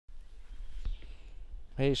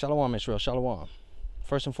Hey, Shalom, Israel, Shalom.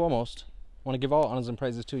 First and foremost, I want to give all honors and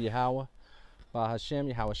praises to Yahweh,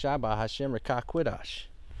 Bahashem, Yahweh Shai, Bahashem, Rekah Quidash.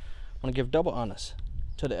 I want to give double honors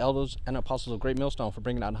to the elders and apostles of Great Millstone for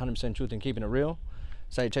bringing out 100% truth and keeping it real.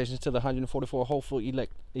 Salutations to the 144 hopeful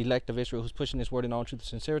elect of Israel who's pushing this word in all truth and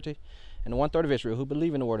sincerity, and the 1/3 of Israel who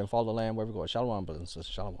believe in the word and follow the Lamb wherever we go. Shalom, brothers and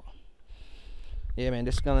sisters, Shalom. Yeah, man,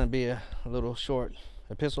 this is going to be a little short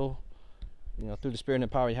epistle, through the spirit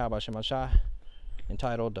and power of Yahweh Shem Shai,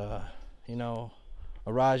 entitled,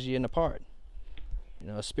 Arise ye and depart,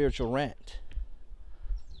 a spiritual rant.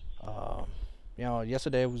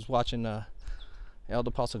 Yesterday I was watching Elder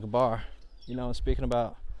Apostle Gabar, speaking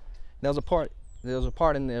about, there was a part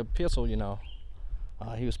in the epistle, he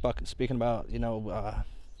was speaking about,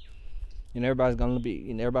 everybody's going to be,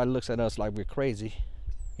 everybody looks at us like we're crazy,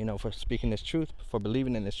 for speaking this truth, for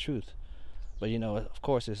believing in this truth. But, of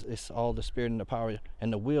course, it's all the spirit and the power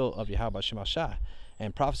and the will of Yahweh Shem Shai,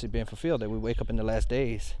 and prophecy being fulfilled, that we wake up in the last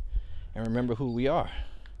days and remember who we are,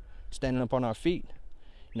 standing up on our feet,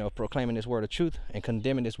 proclaiming this word of truth and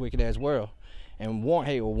condemning this wicked ass world, and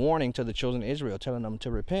warning to the children of Israel, telling them to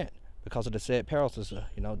repent because of the said perils that's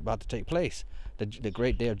about to take place, the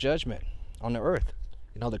great day of judgment on the earth.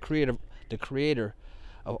 The creator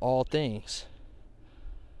of all things,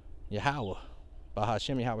 Yahweh,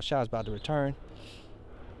 Bahashem, Yahweh Shai, is about to return,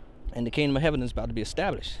 and the kingdom of heaven is about to be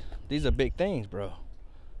established. These are big things, bro.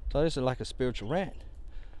 So this is like a spiritual rant.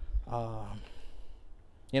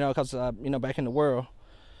 Because back in the world,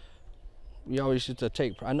 we always used to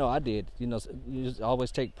take, I know I did, you just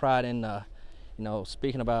always take pride in,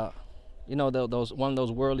 speaking about, those one of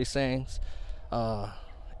those worldly sayings,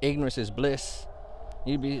 ignorance is bliss.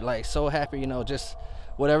 You'd be like so happy, just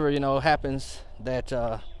whatever, happens that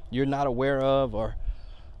you're not aware of, or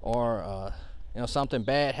something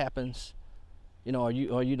bad happens, or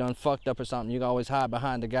you done fucked up or something, you can always hide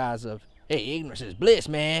behind the guise of, hey, ignorance is bliss,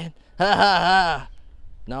 man. Ha ha ha.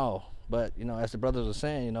 No, but as the brothers were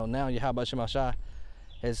saying, now Yahweh Shem Shai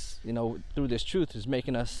has, through this truth, is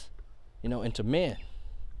making us, into men,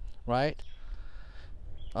 right?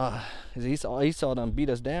 Esau done beat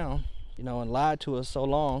us down, and lied to us so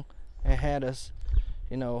long, and had us,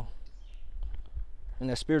 in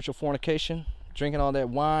that spiritual fornication, drinking all that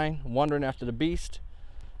wine, wandering after the beast,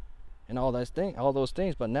 and all those things.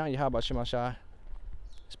 But now Yahweh Shem Shai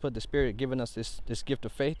has put the Spirit, giving us this gift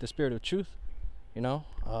of faith, the Spirit of truth.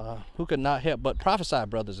 Who could not help but prophesy,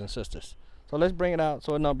 brothers and sisters. So let's bring it out,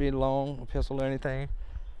 so it'll not be a long epistle or anything.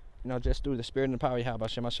 Just through the Spirit and the power of Yahweh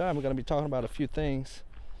Shem Shai. We're going to be talking about a few things.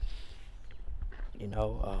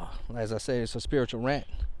 As I say, it's a spiritual rant.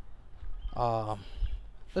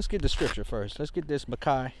 Let's get the scripture first. Let's get this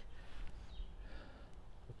Micah,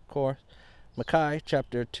 of course. Micah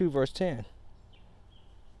chapter 2, verse 10.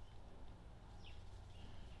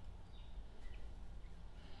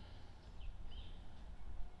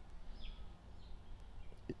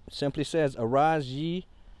 It simply says, Arise ye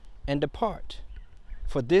and depart,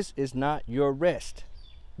 for this is not your rest.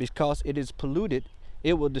 Because it is polluted,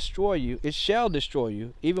 it will destroy you. It shall destroy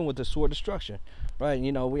you, even with the sword destruction. Right?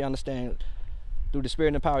 We understand through the Spirit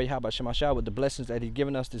and the power of Yahweh Shem Shai, with the blessings that He's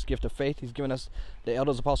given us, this gift of faith. He's given us the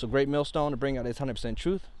elders, apostles, Great Millstone, to bring out this 100%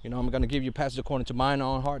 truth. I'm going to give you a passage according to mine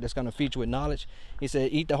own heart that's going to feed you with knowledge. He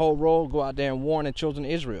said, eat the whole roll, go out there and warn the children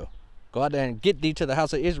of Israel. Go out there and get thee to the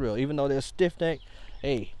house of Israel. Even though they're stiff-necked,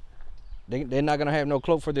 hey, they're not going to have no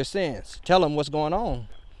cloak for their sins. Tell them what's going on.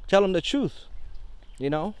 Tell them the truth,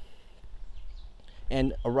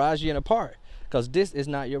 and arise ye and depart, because this is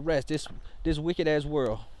not your rest. This wicked-ass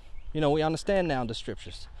world. We understand now the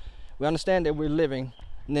scriptures. We understand that we're living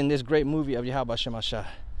in this great movie of Yahweh Shem Shai.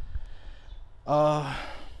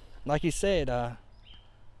 Like he said,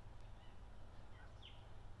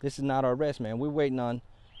 this is not our rest, man. We're waiting on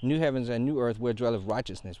new heavens and new earth where dwelleth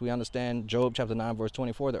righteousness. We understand Job chapter 9, verse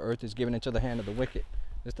 24, the earth is given into the hand of the wicked.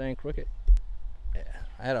 This thing crooked. Yeah,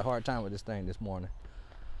 I had a hard time with this thing this morning.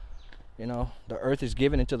 The earth is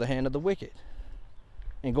given into the hand of the wicked.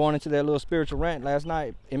 And going into that little spiritual rant last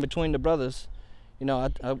night, in between the brothers,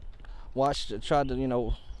 I watched, tried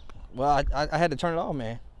to, I had to turn it off,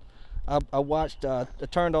 man. I watched, I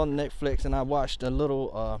turned on Netflix and I watched a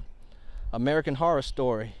little American Horror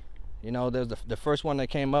Story. There's the first one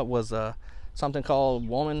that came up was something called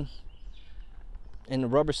Woman in the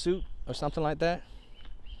Rubber Suit or something like that.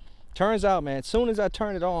 Turns out, man, as soon as I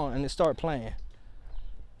turned it on and it started playing,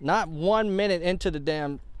 not 1 minute into the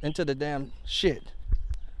damn shit,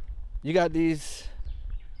 you got these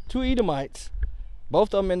two Edomites,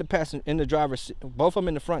 both of them in the driver's seat, both of them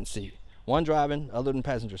in the front seat, one driving, other in the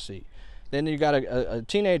passenger seat. Then you got a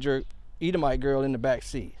teenager Edomite girl in the back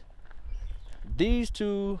seat. These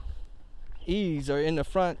two E's are in the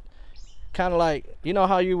front, kind of like, you know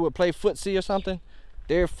how you would play footsie or something?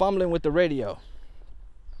 They're fumbling with the radio,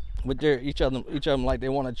 with their each of them like they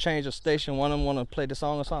want to change a station. One of them want to play the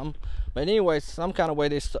song or something. But anyway, some kind of way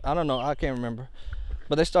I don't know, I can't remember.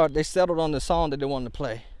 But they settled on the song that they wanted to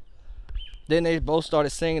play. Then they both started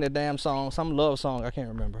singing the damn song, some love song, I can't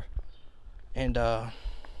remember. And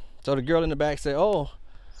so the girl in the back said, "Oh,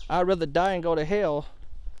 I'd rather die and go to hell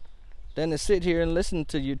than to sit here and listen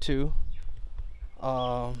to you two,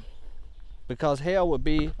 because hell would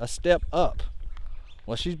be a step up."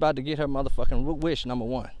 Well, she's about to get her motherfucking wish, number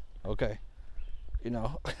one. Okay, you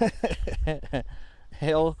know,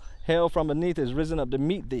 hell from beneath is risen up to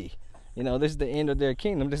meet thee. You know, this is the end of their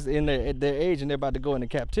kingdom. This is in their age, and they're about to go into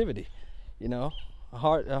captivity. You know,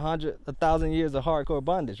 1,000 years of hardcore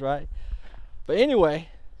bondage, right? But anyway,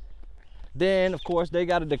 then of course they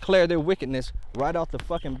got to declare their wickedness right off the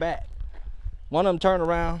fucking bat. One of them turned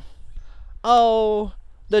around, "Oh,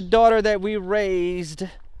 the daughter that we raised,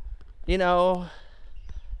 you know,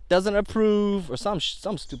 doesn't approve," or some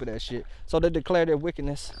stupid ass shit. So they declare their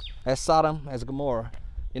wickedness as Sodom, as Gomorrah.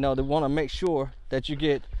 You know, they want to make sure that you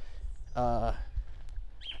get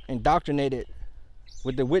indoctrinated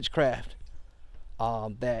with the witchcraft,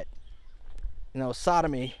 that, you know,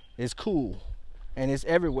 sodomy is cool and it's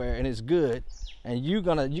everywhere and it's good, and you're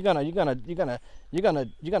gonna be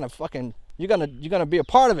a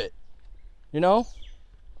part of it. You know,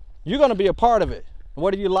 you're gonna be a part of it,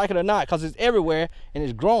 whether you like it or not, because it's everywhere and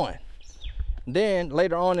it's growing. Then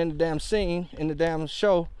later on in the damn scene, in the damn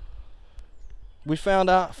show, we find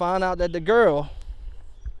out that the girl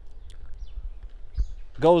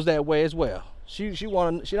goes that way as well. She don't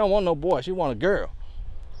want no boy, she want a girl,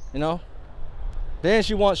 you know. Then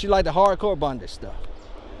she like the hardcore bondage stuff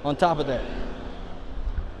on top of that.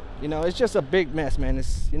 You know, it's just a big mess, man.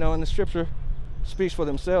 It's, you know, and the scripture speaks for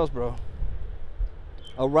themselves, bro.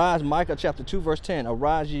 Arise, Micah chapter 2 verse 10,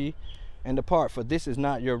 "Arise ye and depart, for this is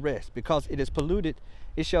not your rest, because it is polluted,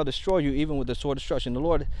 it shall destroy you even with the sword of destruction." The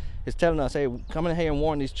Lord is telling us, hey, come in here and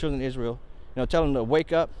warn these children of Israel, you know, tell them to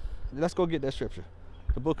wake up. Let's go get that scripture.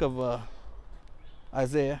 The book of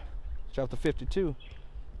Isaiah chapter 52.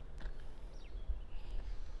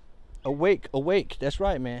 "Awake, awake," that's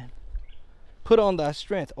right, man. "Put on thy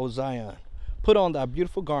strength, O Zion. Put on thy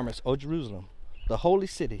beautiful garments, O Jerusalem, the holy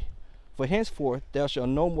city. For henceforth there shall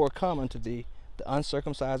no more come unto thee the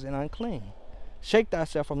uncircumcised and unclean. Shake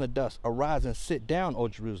thyself from the dust. Arise and sit down, O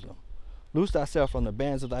Jerusalem. Loose thyself from the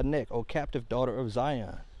bands of thy neck, O captive daughter of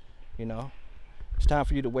Zion." You know, it's time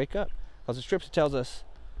for you to wake up, because the scripture tells us,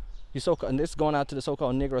 and this is going out to the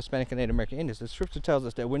so-called Negro, Hispanic, and Native American Indians. The scripture tells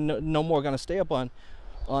us that we're no more going to stay up on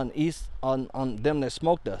them that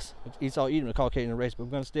smoked us, Esau, Edom, the Caucasian race, but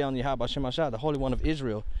we're going to stay on Yahweh Shemashah, the Holy One of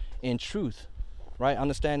Israel, in truth, right?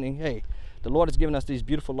 Understanding, hey, the Lord has given us these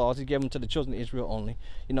beautiful laws. He gave them to the children of Israel only.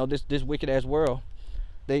 You know, this wicked ass world,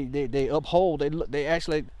 they uphold, they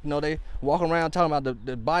actually, you know, they walk around talking about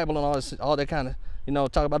the Bible and all that kind of, you know,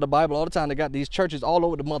 talk about the Bible all the time. They got these churches all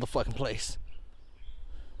over the motherfucking place,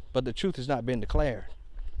 but the truth has not been declared.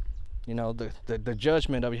 You know, the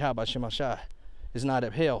judgment of Yahweh Shemashah is not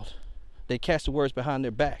upheld. They cast the words behind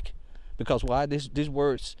their back, because why? These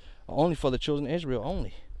words are only for the children of Israel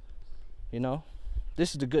only. You know,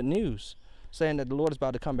 this is the good news, saying that the Lord is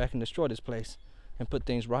about to come back and destroy this place and put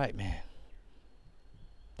things right, man.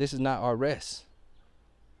 This is not our rest.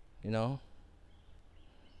 You know,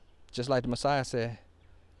 just like the Messiah said,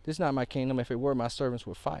 "This is not my kingdom. If it were, my servants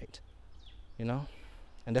would fight." You know,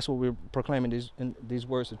 and that's what we're proclaiming these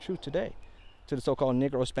words of truth today to the so-called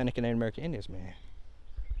Negro, Hispanic, and Native American Indians, man.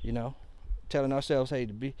 You know, telling ourselves, hey,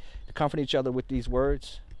 to comfort each other with these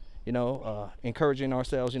words. You know, encouraging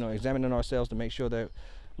ourselves. You know, examining ourselves to make sure that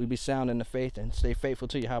we be sound in the faith and stay faithful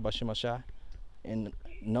to Yahweh Shemashah and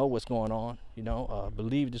know what's going on. You know,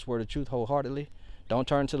 believe this word of truth wholeheartedly. Don't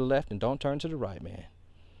turn to the left and don't turn to the right, man.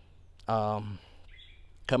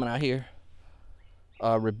 Coming out here,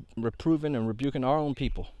 reproving and rebuking our own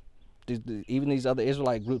people, even these other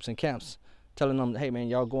Israelite groups and camps, telling them, hey man,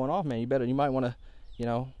 y'all going off, man. You might want to, you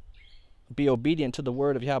know, be obedient to the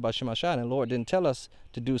word of Yahweh Shemashah. And the Lord didn't tell us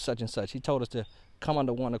to do such and such. He told us to come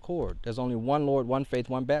under one accord. There's only one Lord, one faith,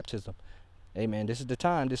 one baptism. Amen. This is the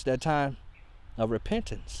time. This is that time of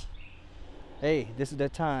repentance. Hey, this is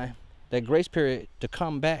that time, that grace period to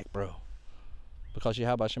come back, bro. Because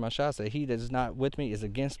Yahweh Shemashah said, he that is not with me is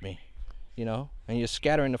against me. You know, and you're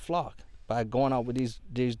scattering the flock by going out with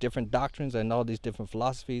these different doctrines and all these different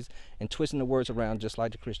philosophies and twisting the words around just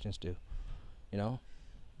like the Christians do. You know,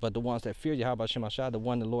 but the ones that fear Yahweh Shemashah, the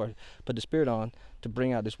one the Lord put the Spirit on to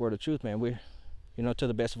bring out this word of truth, man, we're, you know, to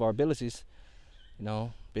the best of our abilities,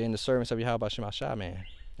 being the servants of Yahweh Shema Shah, man.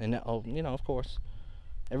 And of course,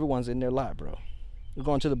 everyone's in their lot, bro. We're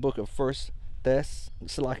going to the book of First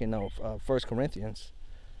Corinthians,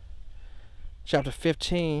 chapter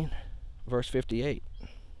 15, verse 58.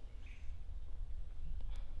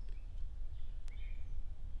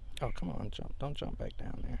 Oh, come on, don't jump back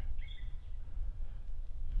down there.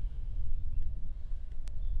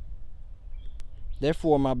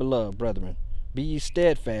 Therefore, my beloved brethren, be ye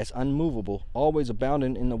steadfast, unmovable, always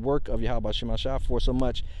abounding in the work of Yahweh Shema Shah, for so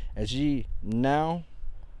much as ye know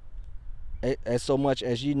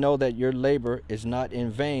that your labor is not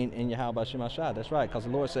in vain in Yahweh Shema Shah. That's right, because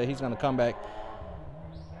the Lord said he's going to come back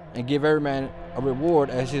and give every man a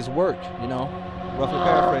reward as his work, roughly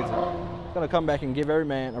paraphrasing. He's going to come back and give every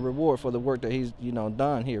man a reward for the work that he's,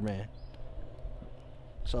 done here, man.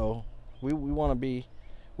 So we want to be,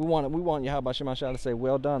 we want Yahweh Shema Shah to say,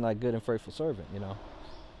 well done, thy good and faithful servant,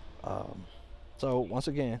 So once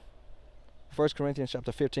again, 1 Corinthians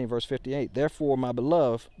chapter 15, verse 58. Therefore, my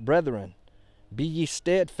beloved brethren, be ye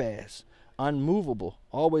steadfast, unmovable,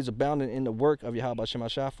 always abounding in the work of Yahweh Shema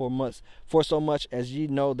Shah, for so much as ye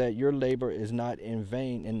know that your labor is not in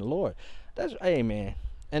vain in the Lord. That's amen.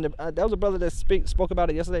 And that was a brother that spoke about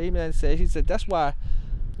it yesterday. He said that's why,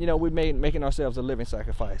 we making ourselves a living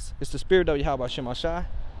sacrifice. It's the spirit of Yahweh Shema Shah.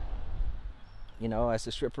 As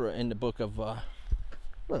the scripture in the book of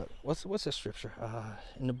look, what's the scripture?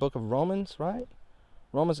 In the book of Romans, right?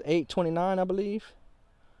 Romans 8:29, I believe.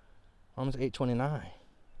 Romans 8:29.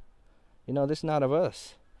 This is not of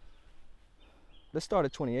us. Let's start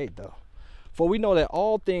at 28 though. For we know that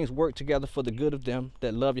all things work together for the good of them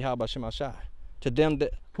that love Yahweh Shema Shah, to them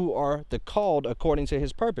who are the called according to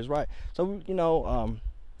his purpose, right? So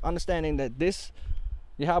understanding that this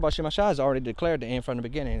Yahweh Shema Shah has already declared the end from the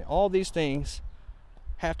beginning. All these things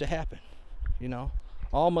have to happen,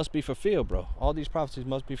 all must be fulfilled, bro. All these prophecies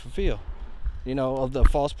must be fulfilled, of the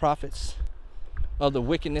false prophets, of the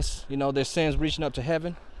wickedness, their sins reaching up to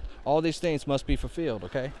heaven. All these things must be fulfilled,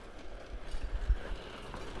 okay?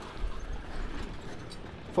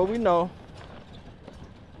 For we know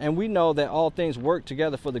that all things work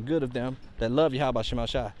together for the good of them that love Yahweh Shema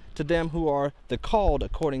Shah, to them who are the called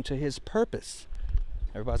according to his purpose.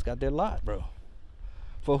 Everybody's got their lot, bro.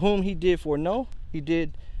 For whom he did foreknow,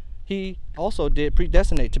 he also did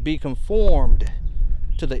predestinate to be conformed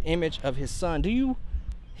to the image of his son. Do you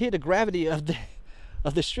hear the gravity of the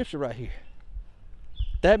scripture right here?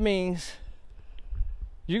 That means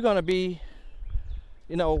you're going to be,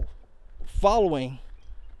 following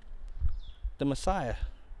the Messiah,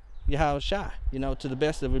 Yahweh Shai, to the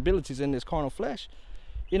best of abilities in this carnal flesh.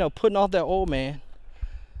 Putting off that old man,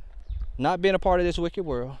 not being a part of this wicked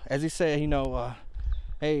world. As he said,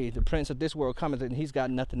 hey, the prince of this world cometh and he's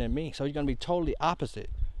got nothing in me. So you're going to be totally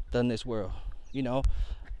opposite than this world.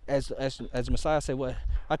 As Messiah said, well,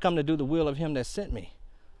 I come to do the will of him that sent me,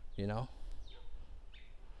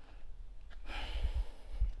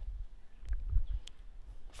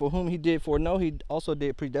 For whom he did foreknow, he also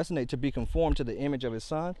did predestinate to be conformed to the image of his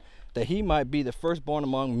son, that he might be the firstborn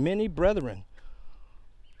among many brethren.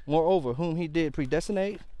 Moreover, whom he did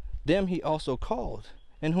predestinate, them he also called.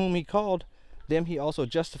 And whom he called, them he also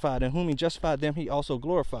justified. And whom he justified, them he also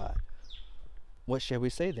glorified. What shall we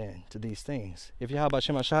say then to these things? If Yahweh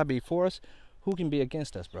Shema Shah be for us, who can be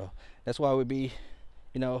against us, bro? That's why we be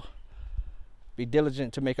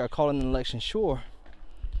diligent to make our calling and election sure.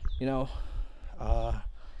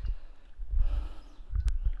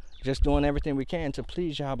 Just doing everything we can to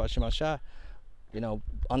please Yahweh Shema Shah,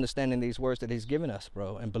 understanding these words that he's given us,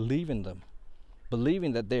 bro, and believing them.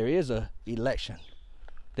 Believing that there is a election,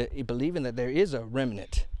 believing that there is a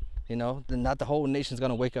remnant, not the whole nation's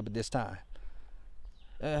going to wake up at this time.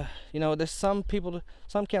 There's some people,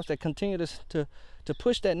 some camps that continue to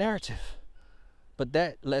push that narrative, but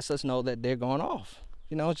that lets us know that they're going off.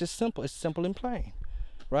 It's just simple. It's simple and plain,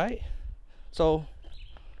 right? So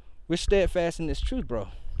we're steadfast in this truth, bro.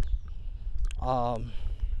 Got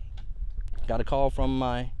a call from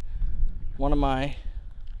one of my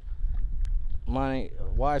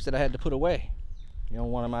wives that I had to put away,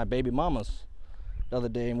 one of my baby mamas, the other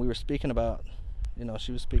day, and we were speaking about,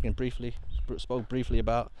 she was spoke briefly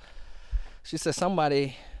about, she said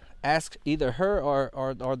somebody asked either her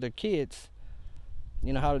or their kids,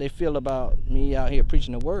 how do they feel about me out here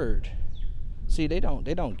preaching the word. See, they don't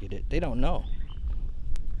get it, they don't know.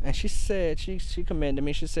 And she said, she commended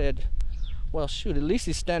me. She said, well, shoot, at least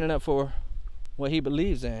he's standing up for what he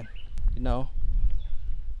believes in,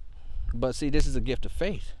 But see, this is a gift of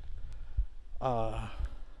faith. Yeah,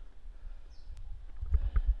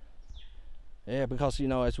 because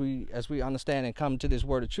as we understand and come to this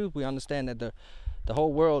word of truth, we understand that the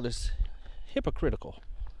whole world is hypocritical,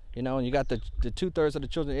 you know. And you got the 2/3 of the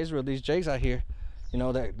children of Israel, these jakes out here, you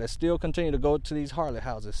know, that still continue to go to these harlot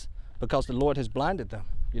houses because the Lord has blinded them,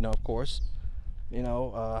 you know. Of course, you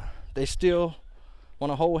know, they still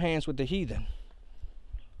want to hold hands with the heathen.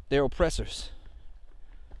 They're oppressors,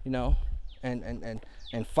 you know,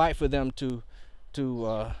 and fight for them to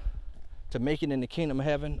make it in the kingdom of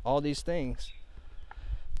heaven. All these things.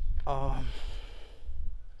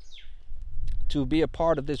 To be a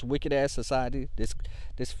part of this wicked ass society,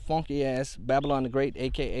 this funky ass Babylon the Great,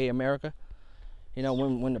 aka America. You know,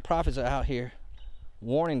 when the prophets are out here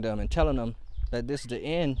warning them and telling them that this is the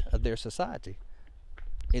end of their society,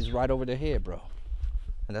 it's right over their head, bro.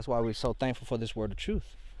 And that's why we're so thankful for this word of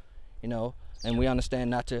truth, you know. And we understand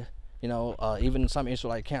not to, you know, even some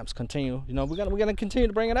Israelite camps continue, you know, we're gonna continue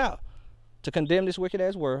to bring it out, to condemn this wicked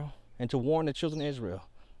ass world and to warn the children of Israel.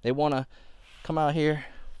 They want to come out here,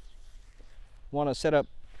 want to set up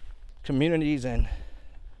communities and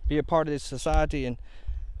be a part of this society and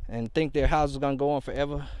think their house is going to go on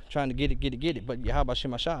forever trying to get it. But Yahweh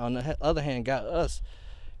Shemashah, on the other hand, got us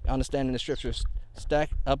understanding the scriptures. Stack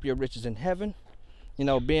up your riches in heaven, you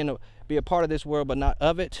know, be a part of this world but not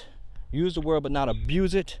of it. Use the world but not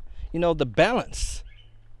abuse it. You know, the balance,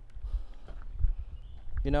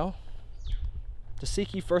 you know, to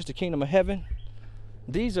seek ye first the kingdom of heaven.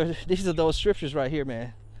 These are those scriptures right here,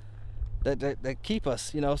 man, that keep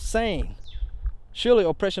us, you know, sane. Surely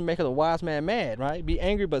oppression maketh a wise man mad, right? Be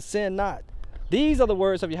angry but sin not. These are the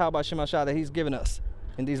words of Yahweh Shemashah that he's given us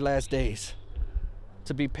in these last days,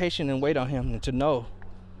 to be patient and wait on him, and to know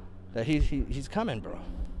that he's coming, bro.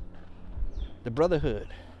 The brotherhood,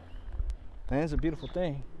 man, it's a beautiful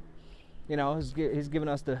thing. You know, he's giving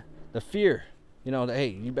us the fear, you know, that, hey,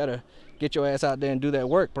 you better get your ass out there and do that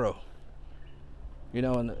work, bro. You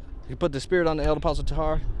know, and he put the spirit on the elder apostle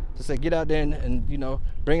Tahar to say, get out there and you know,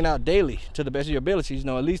 bring it out daily to the best of your abilities, you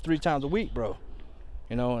know, at least 3 times a week, bro.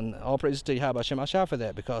 You know, and all praises to Yahweh Shemashah for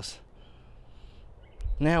that, because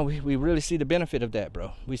now we really see the benefit of that,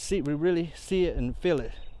 bro. We really see it and feel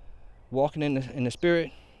it. Walking in the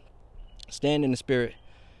spirit, standing in the spirit,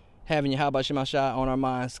 having Yahweh Shemashah on our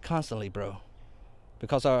minds constantly, bro.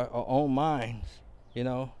 Because our own minds, you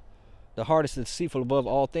know, the heart is deceitful above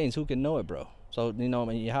all things. Who can know it, bro? So, you know,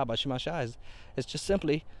 Yahweh Shemashah is just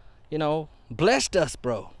simply, you know, blessed us,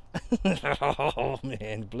 bro. Oh,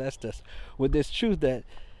 man, blessed us with this truth that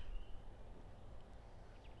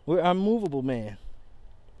we're unmovable, man.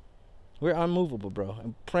 We're unmovable, bro.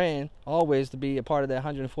 And praying always to be a part of that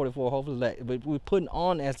 144 hopeful elect. But we're putting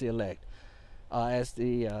on as the elect. As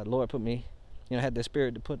the Lord put me, you know, had the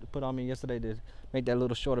spirit to put on me yesterday to make that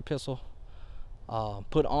little short epistle.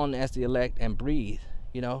 Put on as the elect and breathe,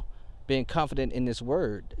 you know. Being confident in this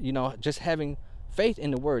word, you know, just having faith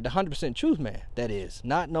in the word, the 100% truth, man. That is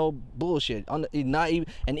not no bullshit. Not even,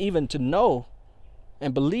 and even to know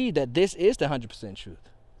and believe that this is the 100% truth,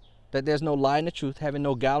 that there's no lie in the truth, having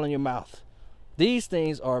no guile in your mouth. These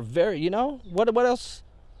things are very, you know, what else?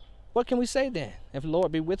 What can we say then? If the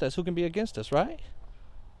Lord be with us, who can be against us, right?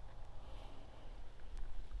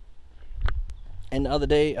 And the other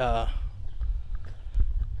day, there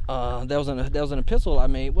was an epistle I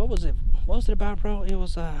made. What was it about, bro? It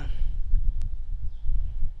was that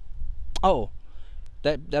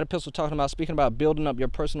epistle talking about, speaking about building up your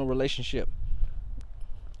personal relationship,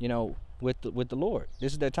 you know, with the Lord.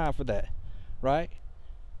 This is their time for that, right?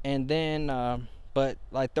 And then but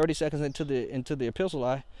like 30 seconds into the epistle,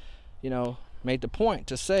 I, you know, made the point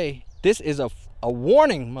to say this is a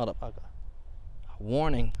warning, motherfucker. A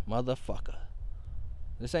warning, motherfucker.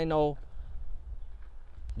 This ain't no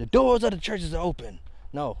the doors of the churches are open.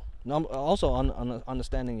 No. Also on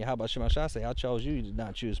understanding Yahweh Shemashah say, I chose you did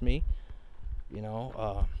not choose me. You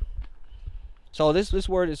know, so this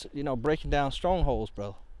word is, you know, breaking down strongholds,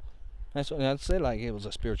 bro. That's what I said, like it was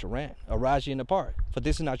a spiritual rant. Arise ye and depart, for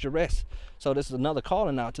this is not your rest. So this is another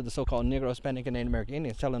calling out to the so-called Negro, Hispanic, and Native American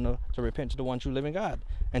Indians, telling them to repent to the one true living God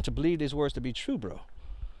and to believe these words to be true, bro.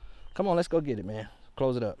 Come on, let's go get it, man.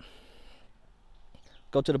 Close it up.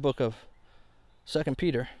 Go to the book of 2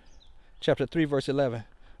 Peter, chapter 3, verse 11. I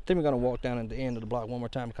think we're going to walk down at the end of the block one more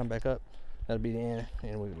time and come back up. That'll be the end,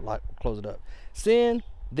 and we'll close it up. Sin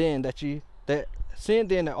then that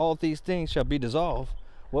all these things shall be dissolved.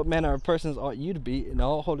 What manner of persons ought you to be in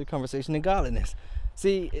all holy conversation and godliness?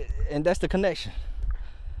 See, and that's the connection.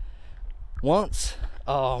 Once,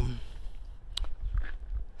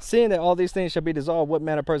 seeing that all these things shall be dissolved, what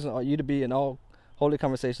manner of persons ought you to be in all holy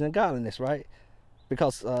conversation and godliness, right?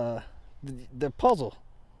 Because the puzzle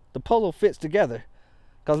fits together.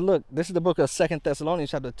 Because look, this is the book of 2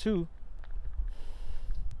 Thessalonians chapter 2.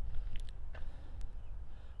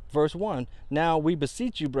 Verse 1, now we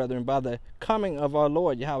beseech you, brethren, by the coming of our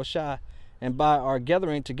Lord Yahushua, and by our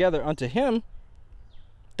gathering together unto him,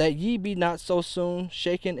 that ye be not so soon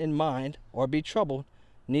shaken in mind, or be troubled,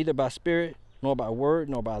 neither by spirit, nor by word,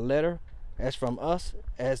 nor by letter, as from us,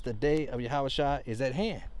 as the day of Yahushua is at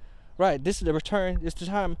hand. Right, this is the return, it's the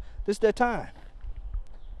time, this is their time.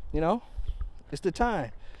 You know, it's the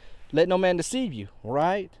time. Let no man deceive you,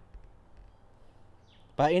 right?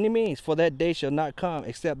 By any means, for that day shall not come,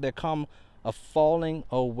 except there come a falling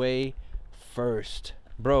away first.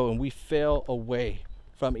 Bro, and we fell away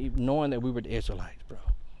from even knowing that we were the Israelites, bro.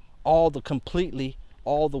 All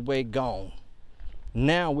the way gone.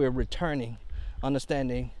 Now we're returning,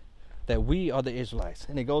 understanding that we are the Israelites.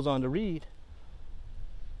 And it goes on to read,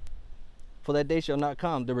 for that day shall not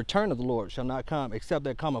come, the return of the Lord shall not come, except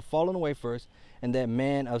there come a falling away first, and that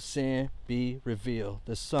man of sin be revealed,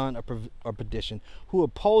 the son of perdition, who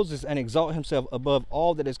opposes and exalts himself above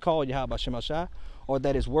all that is called Yahweh Shemashah, or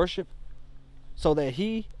that is worship, so that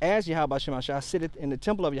he, as Yahweh Shemashah, sitteth in the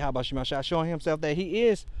temple of Yahweh Shemashah, showing himself that he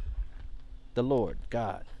is the Lord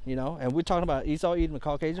God. You know, and we're talking about Esau, Edom, the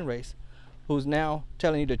Caucasian race, who's now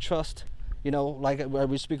telling you to trust, you know, like we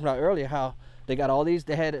were speaking about earlier, how they got all these,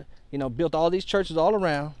 they had, you know, built all these churches all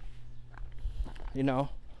around, you know,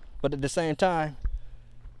 but at the same time,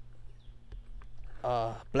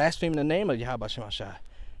 blaspheming the name of Yahweh Shemashah,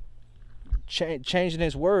 changing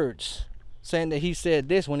his words, saying that he said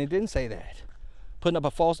this when he didn't say that, putting up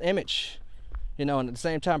a false image, you know, and at the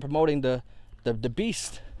same time promoting the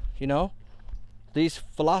beast, you know, these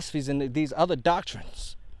philosophies and these other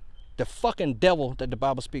doctrines, the fucking devil that the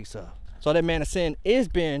Bible speaks of. So that man of sin is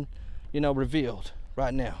being, you know, revealed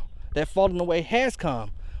right now. That falling away has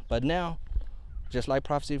come, but now, just like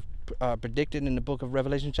prophecy predicted in the book of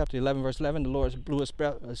Revelation chapter 11 verse 11, the Lord blew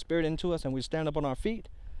a spirit into us and we stand up on our feet.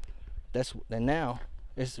 And now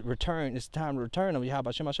it's return, it's time to return of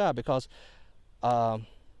Yahweh Shemashah, because 1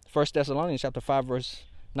 Thessalonians chapter 5 verse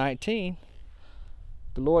 19,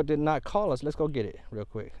 the Lord did not call us. Let's go get it real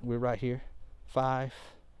quick. We're right here. 5,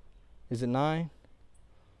 is it 9?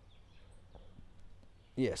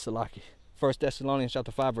 Yes, Salaki. 1 Thessalonians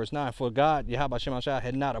chapter 5 verse 9, for God Yahweh Shemashah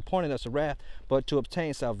had not appointed us a wrath, but to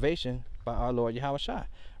obtain salvation by our Lord Yahweh Shai.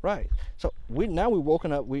 Right. So we're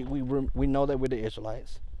woken up. We know that we're the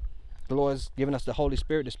Israelites. The Lord's given us the Holy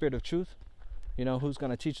Spirit, the Spirit of truth, you know, who's going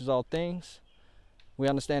to teach us all things. We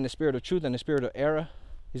understand the spirit of truth and the spirit of error.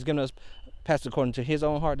 He's given us passed according to his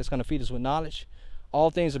own heart, that's going to feed us with knowledge. All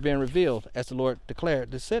things are being revealed as the Lord declared,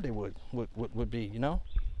 that said they would be, you know.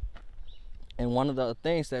 And one of the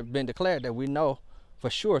things that have been declared that we know for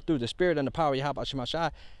sure through the spirit and the power of Yahweh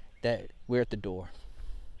Shemashah, that we're at the door.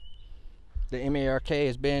 The MARK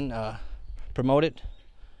has been promoted.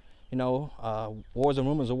 You know, wars and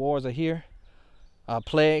rumors of wars are here.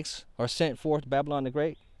 Plagues are sent forth to Babylon the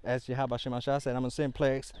Great, as Yahweh Shemashah said, I'm going to send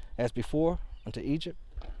plagues as before unto Egypt.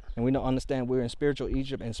 And we don't understand we're in spiritual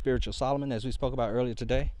Egypt and spiritual Solomon, as we spoke about earlier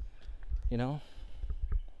today. You know,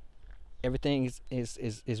 everything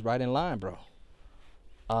is right in line, bro.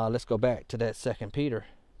 Let's go back to that 2 Peter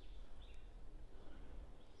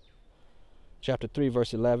chapter 3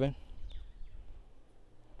 verse 11.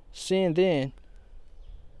 Seeing then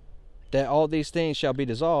that all these things shall be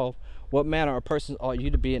dissolved, what manner of persons ought you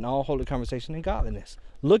to be in all holy conversation and godliness,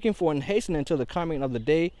 looking for and hastening to the coming of the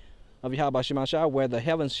day of Yahweh Shemashah, where the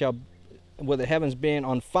heavens being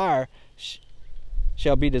on fire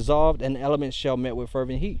shall be dissolved, and the elements shall melt with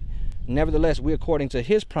fervent heat. Nevertheless, we, according to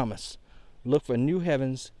his promise, look for new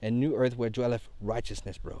heavens and new earth where dwelleth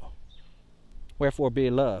righteousness, bro. Wherefore,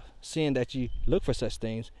 beloved, seeing that ye look for such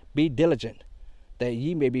things, be diligent, that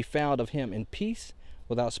ye may be found of him in peace,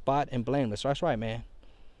 without spot and blameless. That's right, man.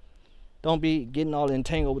 Don't be getting all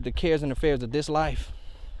entangled with the cares and affairs of this life,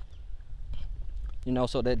 you know,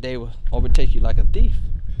 so that they will overtake you like a thief,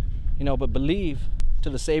 you know, but believe to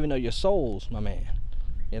the saving of your souls, my man.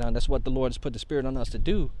 You know, that's what the Lord has put the Spirit on us to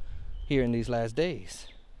do here in these last days.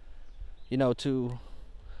 You know, to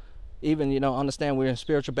even, you know, understand we're in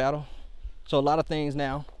spiritual battle. So a lot of things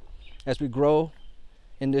now, as we grow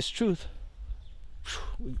in this truth,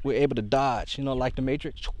 we're able to dodge, you know, like the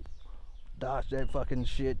Matrix. Dodge that fucking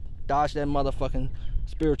shit. Dodge that motherfucking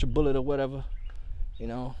spiritual bullet or whatever, you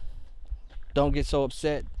know. Don't get so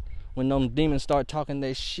upset when them demons start talking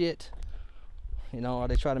their shit, you know, or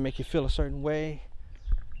they try to make you feel a certain way.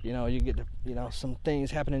 You know, you get, you know, some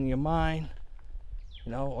things happening in your mind,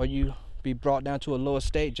 you know, or you be brought down to a lower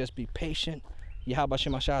state. Just be patient. Yahweh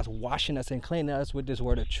Shemashah is washing us and cleaning us with this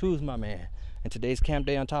word of truth, my man. And today's camp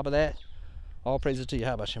day on top of that, all praises to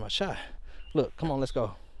Yahweh Shemashah. Look, come on, let's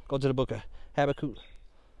go. Go to the book of Habakkuk.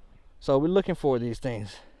 So we're looking for these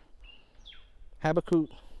things. Habakkuk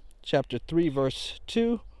chapter 3 verse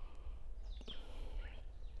 2.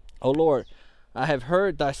 O Lord, I have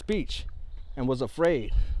heard thy speech and was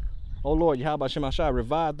afraid. O Lord, Yahweh Shemashai,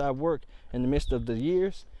 revive thy work in the midst of the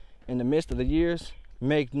years. In the midst of the years,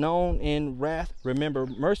 make known in wrath, remember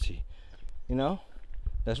mercy. You know,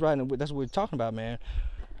 that's right. And that's what we're talking about, man.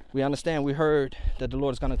 We understand, we heard that the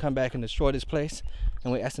Lord is going to come back and destroy this place.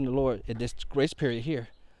 And we're asking the Lord at this grace period here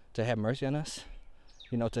to have mercy on us,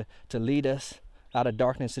 you know, to lead us out of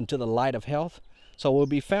darkness into the light of health. So we'll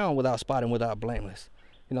be found without spot and without blameless.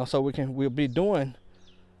 You know, so we'll be doing,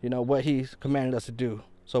 you know, what he's commanded us to do.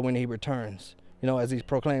 So when he returns, you know, as he's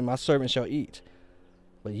proclaimed, my servant shall eat,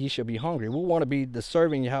 but ye shall be hungry. We want to be the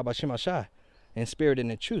serving Yahweh Shemashai in spirit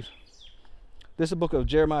and in truth. This is the book of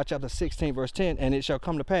Jeremiah chapter 16 verse 10. And it shall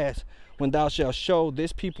come to pass, when thou shalt show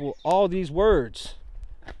this people all these words,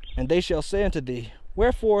 and they shall say unto thee,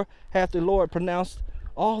 wherefore hath the Lord pronounced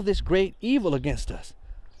all this great evil against us?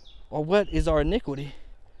 Or what is our iniquity?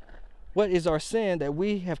 What is our sin that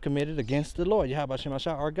we have committed against the Lord, Yahweh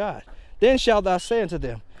Shemashai, our God? Then shalt thou say unto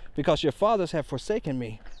them, because your fathers have forsaken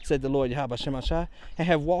me, said the Lord Yahweh Shemashai, and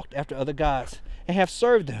have walked after other gods, and have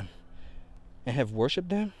served them, and have worshipped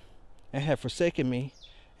them, and have forsaken me,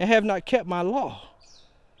 and have not kept my law.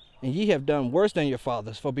 And ye have done worse than your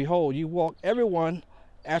fathers, for behold, you walk every one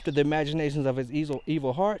after the imaginations of his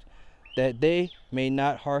evil heart, that they may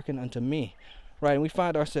not hearken unto me. Right, and we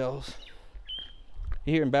find ourselves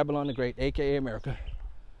here in Babylon the Great, aka America,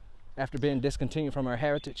 after being discontinued from our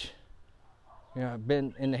heritage, you know,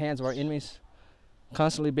 been in the hands of our enemies,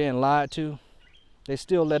 constantly being lied to. They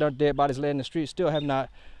still let our dead bodies lay in the streets, still have not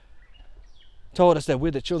told us that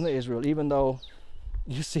we're the children of Israel, even though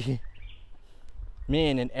you see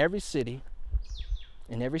men in every city,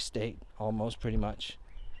 in every state, almost pretty much,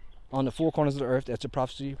 on the four corners of the earth, as the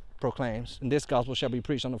prophecy proclaims, and this gospel shall be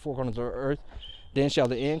preached on the four corners of the earth, then shall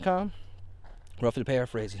the end come, roughly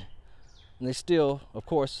paraphrasing. And they still, of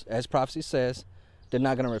course, as prophecy says, they're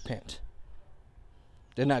not going to repent.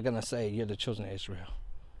 They're not going to say, you're the children of Israel.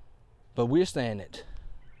 But we're saying it.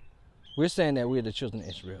 We're saying that we're the children of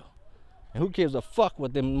Israel. And who gives a fuck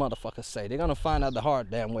what them motherfuckers say? They're going to find out the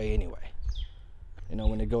hard damn way anyway. You know,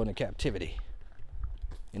 when they go into captivity.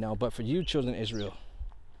 You know, but for you, children of Israel,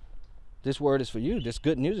 this word is for you. This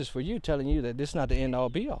good news is for you, telling you that this is not the end all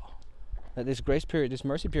be all. That this grace period, this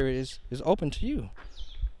mercy period is open to you.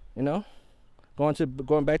 You know?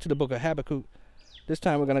 Going back to the book of Habakkuk, this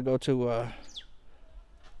time we're going to go to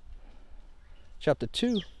chapter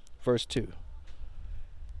 2, verse 2.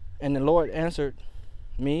 And the Lord answered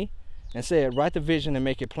me and said, write the vision and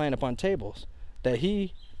make it plain upon tables, that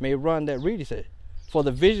he may run that readeth it. For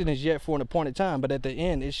the vision is yet for an appointed time, but at the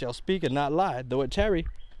end it shall speak and not lie. Though it tarry,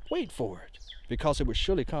 wait for it, because it will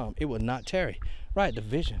surely come. It will not tarry. Right, the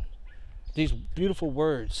vision. These beautiful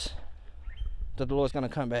words that the Lord's going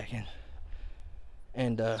to come back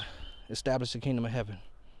and establish the kingdom of heaven.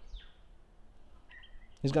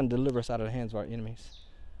 He's going to deliver us out of the hands of our enemies.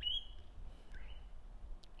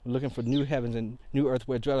 We're looking for new heavens and new earth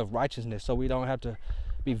where dwelleth righteousness, so we don't have to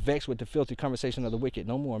be vexed with the filthy conversation of the wicked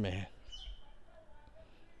no more, man.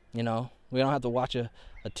 You know, we don't have to watch a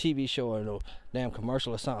TV show or a damn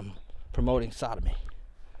commercial or something promoting sodomy.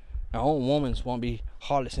 Our own women won't be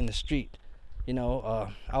harlots in the street. You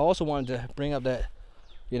know, I also wanted to bring up that,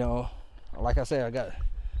 you know, like I said, I got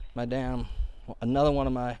another one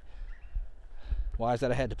of my wives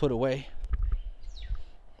that I had to put away.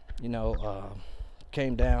 You know,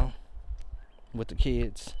 came down with the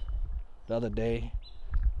kids the other day,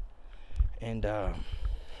 and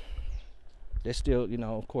they still, you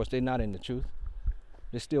know, of course, they're not in the truth.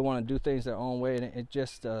 They still want to do things their own way, and it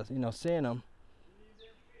just, you know, seeing them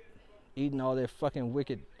eating all their fucking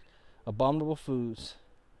wicked, abominable foods,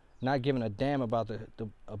 not giving a damn about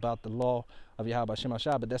the law of Yahweh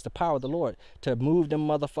Shemashai, but that's the power of the Lord to move them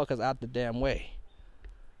motherfuckers out the damn way.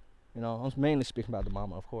 You know, I'm mainly speaking about the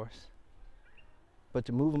mama, of course, but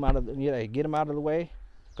to move them out of, get them out of the way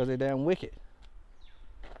because they're damn wicked.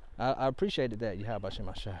 I appreciated that, Yahweh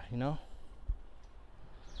Shemashai, you know.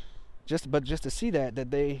 But just to see that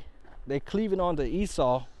they cleaving on to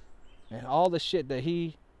Esau and all the shit that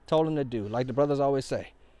he told him to do, like the brothers always say,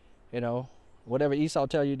 you know, whatever Esau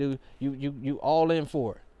tell you to do, you all in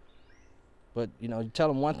for it. But you know, you tell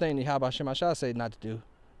them one thing, how about Shemashai say not to do,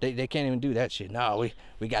 they can't even do that shit. No,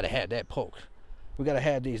 we gotta have that pork, we gotta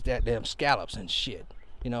have that damn scallops and shit,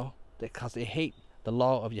 you know, because they hate the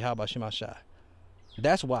law of Yahweh Shemashai.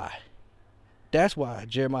 That's why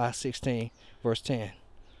Jeremiah 16 verse 10.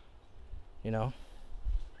 You know,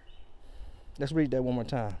 let's read that one more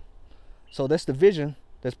time. So that's the vision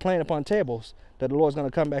that's plain upon tables that the Lord's going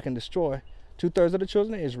to come back and destroy 2/3 of the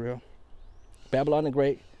children of Israel. Babylon the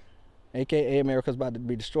Great, aka America, is about to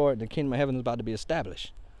be destroyed. The kingdom of heaven is about to be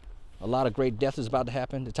established. A lot of great death is about to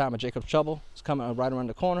happen. The time of Jacob's trouble is coming right around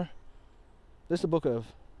the corner. This is the book of,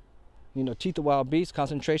 teeth of wild beasts,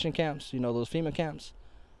 concentration camps, those FEMA camps,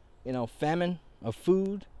 famine of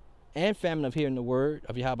food and famine of hearing the word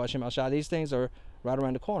of Yahweh Shem Al Shai. These things are right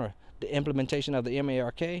around the corner. The implementation of the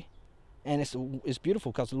MARK, and it's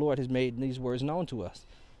beautiful because the Lord has made these words known to us.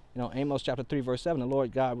 Amos chapter 3 verse 7, the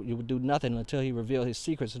Lord God, you would do nothing until he reveal his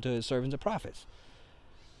secrets unto his servants and prophets.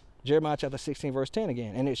 Jeremiah chapter 16 verse 10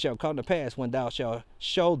 again, and it shall come to pass when thou shalt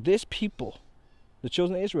show this people, the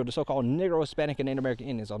children of Israel, the so-called Negro, Hispanic, and Native American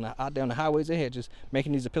Indians, out there on the highways and hedges,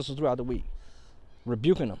 making these epistles throughout the week,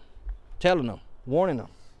 rebuking them, telling them, warning them,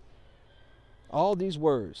 all these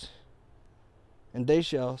words. And they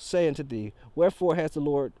shall say unto thee, wherefore has the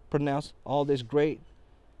Lord pronounced all this great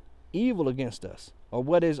evil against us? Or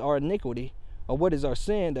what is our iniquity? Or what is our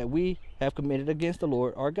sin that we have committed against the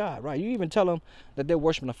Lord our God? Right? You even tell them that they're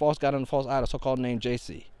worshiping a false god and a false idol, so-called named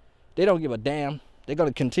JC. They don't give a damn. They're going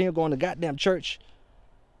to continue going to goddamn church.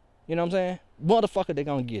 You know what I'm saying? Motherfucker, they're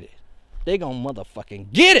going to get it. They're going to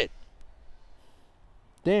motherfucking get it.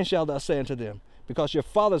 Then shalt thou say unto them, because your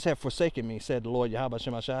fathers have forsaken me, said the Lord Yahweh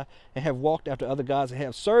Shem Al Shai, and have walked after other gods, and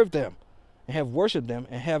have served them, and have worshipped them,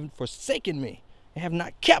 and have forsaken me, and have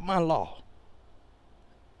not kept my law.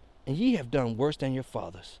 And ye have done worse than your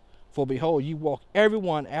fathers. For behold, ye walk every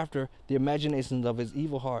one after the imaginations of his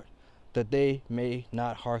evil heart, that they may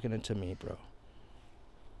not hearken unto me, bro.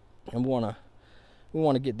 And we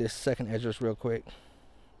wanna get this second address real quick.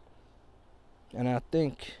 And I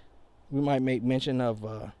think we might make mention of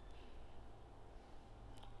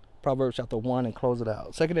Proverbs chapter 1 and close it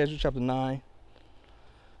out. Second Ezra chapter 9.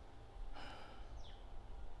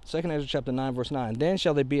 Second Ezra chapter 9 verse 9. Then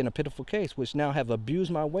shall they be in a pitiful case, which now have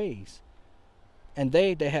abused my ways. And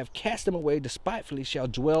they that have cast them away despitefully shall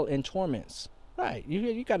dwell in torments. Right.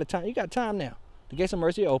 You got time. You got time now. The gates of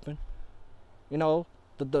mercy are open. The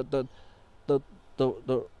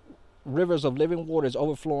rivers of living water is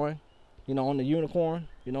overflowing. On the unicorn.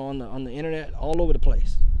 On the internet, all over the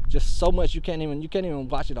place. Just so much you can't even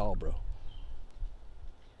watch it all, bro.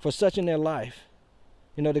 For such in their life,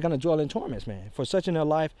 they're gonna dwell in torments, man. For such in their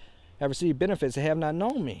life have received benefits and have not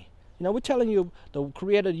known me. We're telling you, the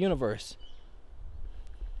creator of the universe,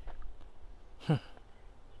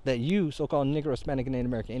 that you, so-called Negro, Hispanic, and Native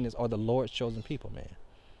American Indians, are the Lord's chosen people, man.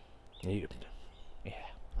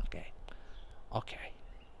 Okay.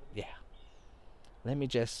 Yeah. Let me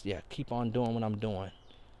just keep on doing what I'm doing,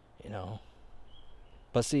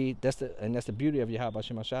 But see, that's the beauty of Yahweh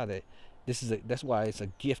Shem Al Shai, that that's why it's a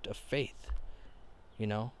gift of faith.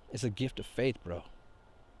 It's a gift of faith, bro.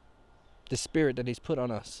 The spirit that he's put on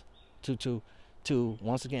us to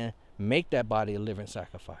once again make that body a living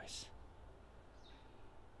sacrifice.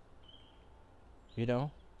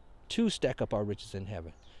 To stack up our riches in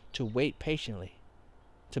heaven, to wait patiently,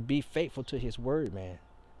 to be faithful to his word, man,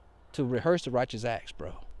 to rehearse the righteous acts,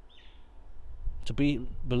 bro. To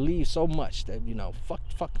believe so much that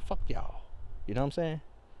fuck y'all. You know what I'm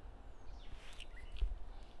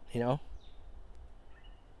saying?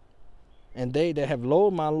 And they that have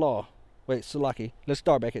loathed my law. Wait, Sulaki, let's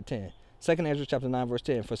start back at 10. 2 Ezra chapter 9 verse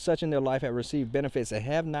 10. For such in their life have received benefits and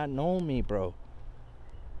have not known me, bro.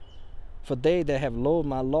 For they that have loathed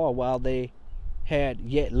my law while they had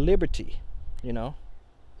yet liberty,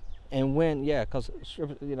 And when, because,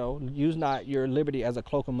 use not your liberty as a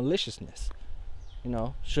cloak of maliciousness.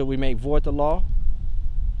 Should we make void the law?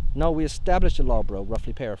 No, we established the law, bro,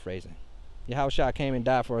 roughly paraphrasing. Yahushua came and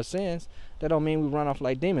died for our sins. That don't mean we run off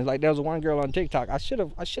like demons. Like, there was one girl on TikTok. I should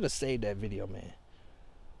have saved that video, man.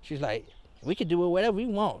 She's like, we can do whatever we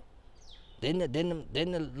want. Didn't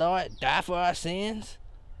the Lord die for our sins?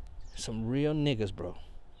 Some real niggas, bro.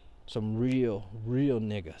 Some real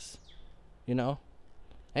niggas.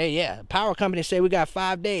 Hey, power company say we got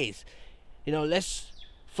 5 days. Let's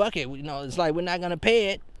fuck it. It's like we're not gonna pay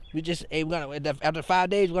it. We just after 5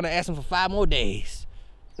 days we're gonna ask them for 5 more days.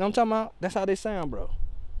 You know what I'm talking about? That's how they sound, bro.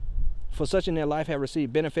 For such in their life have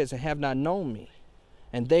received benefits and have not known me.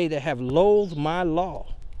 And they that have loathed my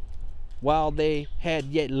law while they had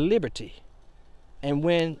yet liberty, and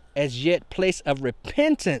when as yet place of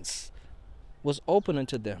repentance was open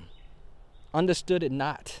unto them, understood it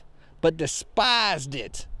not, but despised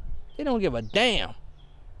it. They don't give a damn.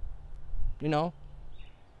 Hey,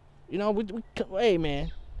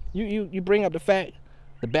 man, you bring up the fact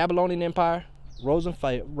the Babylonian Empire rose and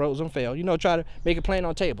fell. Try to make it plain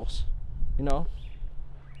on tables. The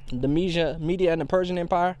Media and the Persian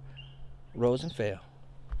Empire rose and fell.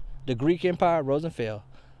 The Greek Empire rose and fell.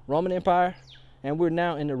 Roman Empire, and we're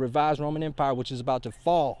now in the revised Roman Empire, which is about to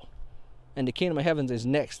fall. And the kingdom of heaven is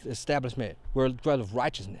next establishment, where dwelleth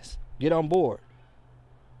righteousness. Get on board.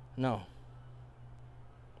 No.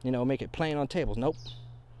 Make it plain on tables. Nope.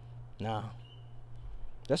 No.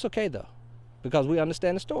 That's okay though, because we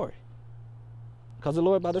understand the story. Because the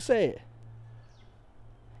Lord about to say it.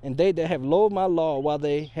 And they that have loathed my law while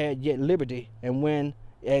they had yet liberty, and when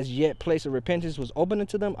as yet place of repentance was open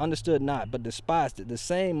unto them, understood not, but despised it. The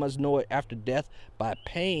same must know it after death by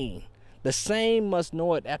pain. The same must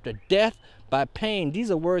know it after death by pain.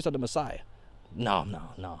 These are words of the Messiah. No.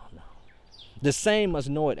 The same must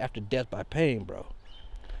know it after death by pain, bro.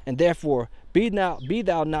 And therefore, be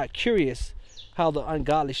thou not curious how the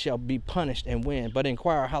ungodly shall be punished and when, but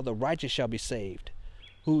inquire how the righteous shall be saved,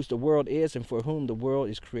 whose the world is and for whom the world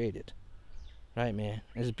is created. Right, man?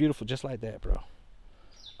 It's beautiful just like that, bro.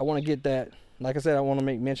 I want to get that. Like I said, I want to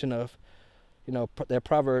make mention of, that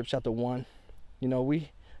Proverbs chapter 1. We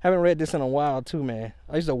haven't read this in a while too, man.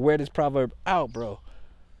 I used to wear this proverb out, bro.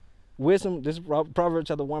 Wisdom, this Proverbs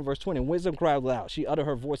chapter 1 verse 20. Wisdom cried loud. She uttered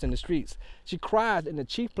her voice in the streets. She cried in the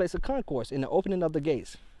chief place of concourse, in the opening of the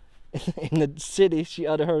gates. In the city, she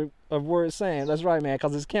uttered her words saying, that's right, man,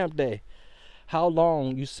 because it's camp day. How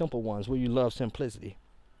long, you simple ones, will you love simplicity?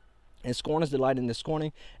 And scorners delight in the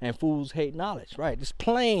scorning, and fools hate knowledge. Right, it's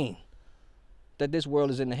plain that this world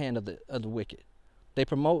is in the hand of the wicked. They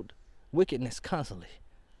promote wickedness constantly.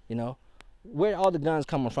 Where all the guns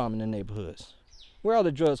coming from in the neighborhoods? Where all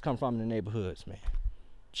the drugs come from in the neighborhoods, man?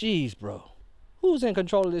 Jeez, bro. Who's in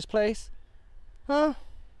control of this place? Huh?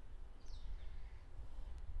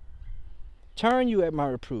 Turn you at my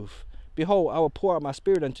reproof. Behold, I will pour out my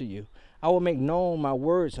spirit unto you. I will make known my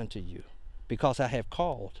words unto you, because I have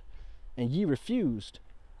called, and ye refused.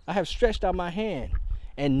 I have stretched out my hand,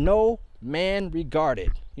 and no man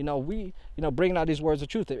regarded. Bringing out these words of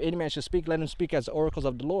truth. If any man should speak, let him speak as the oracles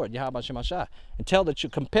of the Lord, Yahweh Shemashah, and tell that you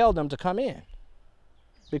compel them to come in.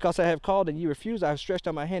 Because I have called and ye refused, I have stretched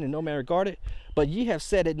out my hand and no man regarded. But ye have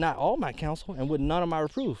said it not all my counsel, and with none of my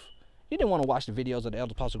reproof. You didn't want to watch the videos of the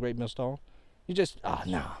elder apostle Great Millstone. You just,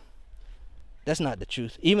 nah. That's not the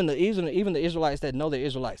truth. Even the Israelites that know they're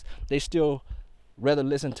Israelites, they still rather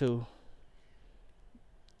listen to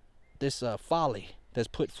this folly that's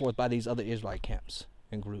put forth by these other Israelite camps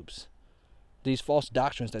and groups. These false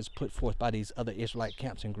doctrines that's put forth by these other Israelite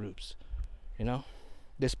camps and groups.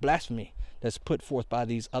 This blasphemy that's put forth by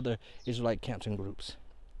these other Israelite camps and groups.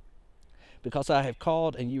 Because I have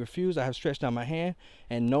called and ye refused, I have stretched out my hand,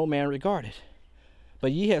 and no man regarded.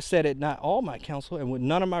 But ye have said it not all my counsel, and with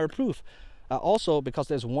none of my reproof. Also, because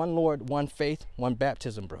there's one Lord, one faith, one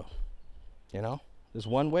baptism, bro. There's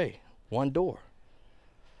one way, one door.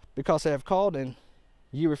 Because I have called and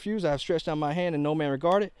ye refused, I have stretched out my hand, and no man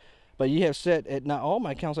regarded. But ye have said it not all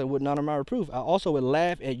my counsel, and with none of my reproof. I also will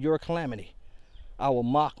laugh at your calamity. I will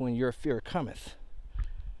mock when your fear cometh.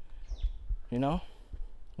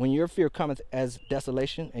 When your fear cometh as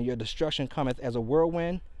desolation, and your destruction cometh as a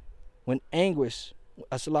whirlwind, when anguish,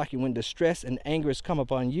 when distress and anguish come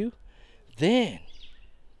upon you, then,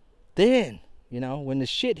 when the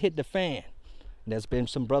shit hit the fan. And there's been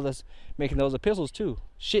some brothers making those epistles too.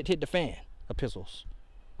 Shit hit the fan epistles.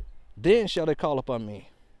 Then shall they call upon me.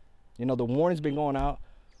 The warning's been going out,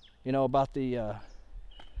 about the,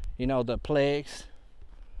 the plagues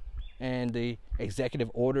and the executive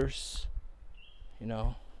orders,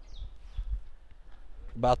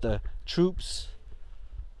 about the troops.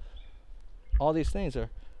 All these things are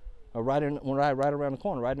right around the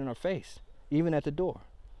corner, right in our face, even at the door.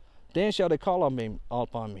 Then shall they call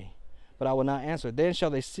upon me, but I will not answer. Then shall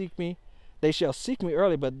they seek me. They shall seek me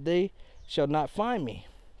early, but they shall not find me.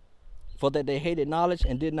 For that they hated knowledge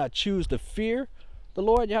and did not choose to fear the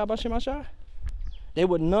Lord, Yahweh Shemashah. They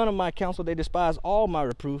would none of my counsel, they despise all my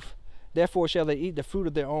reproof. Therefore shall they eat the fruit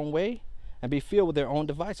of their own way, and be filled with their own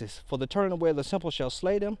devices. For the turning away of the simple shall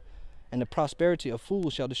slay them, and the prosperity of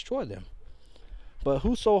fools shall destroy them. But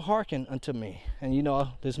whoso hearken unto me, and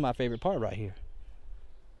this is my favorite part right here.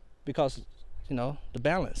 Because, the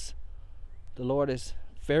balance. The Lord is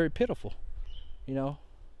very pitiful, and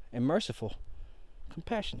merciful,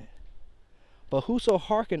 compassionate. But whoso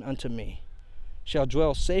hearken unto me shall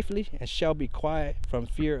dwell safely and shall be quiet from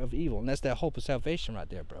fear of evil. And that's that hope of salvation right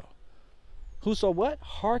there, bro. Whoso what?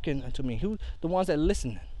 Hearken unto me. Who? The ones that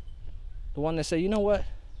listen. The one that say, you know what?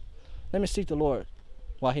 Let me seek the Lord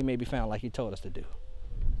while he may be found, like he told us to do.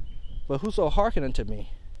 But whoso hearken unto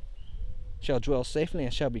me shall dwell safely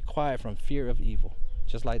and shall be quiet from fear of evil.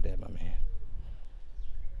 Just like that, my man.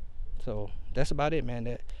 So that's about it, man.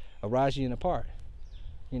 That arise ye in the part.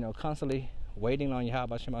 Constantly waiting on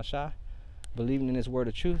Yahweh Shemashah. believing in this word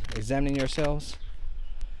of truth, examining yourselves.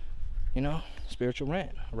 You know, spiritual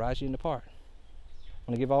rant. Arise ye and depart. I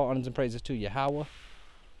want to give all honors and praises to Yahweh,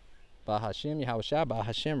 Bahashem, Yahweh Shai,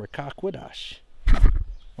 Bahashem, Rekakwadash. I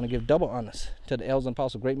want to give double honors to the elders and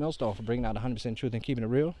apostles, Great Millstone, for bringing out 100% truth and keeping it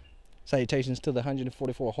real. Salutations to the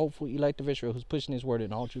 144 hopeful elect of Israel who's pushing his word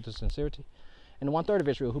in all truth and sincerity. And the 1/3 of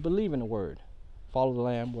Israel who believe in the word. Follow the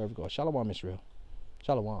Lamb wherever it goes. Shalom, Israel.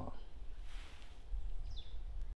 Shalom.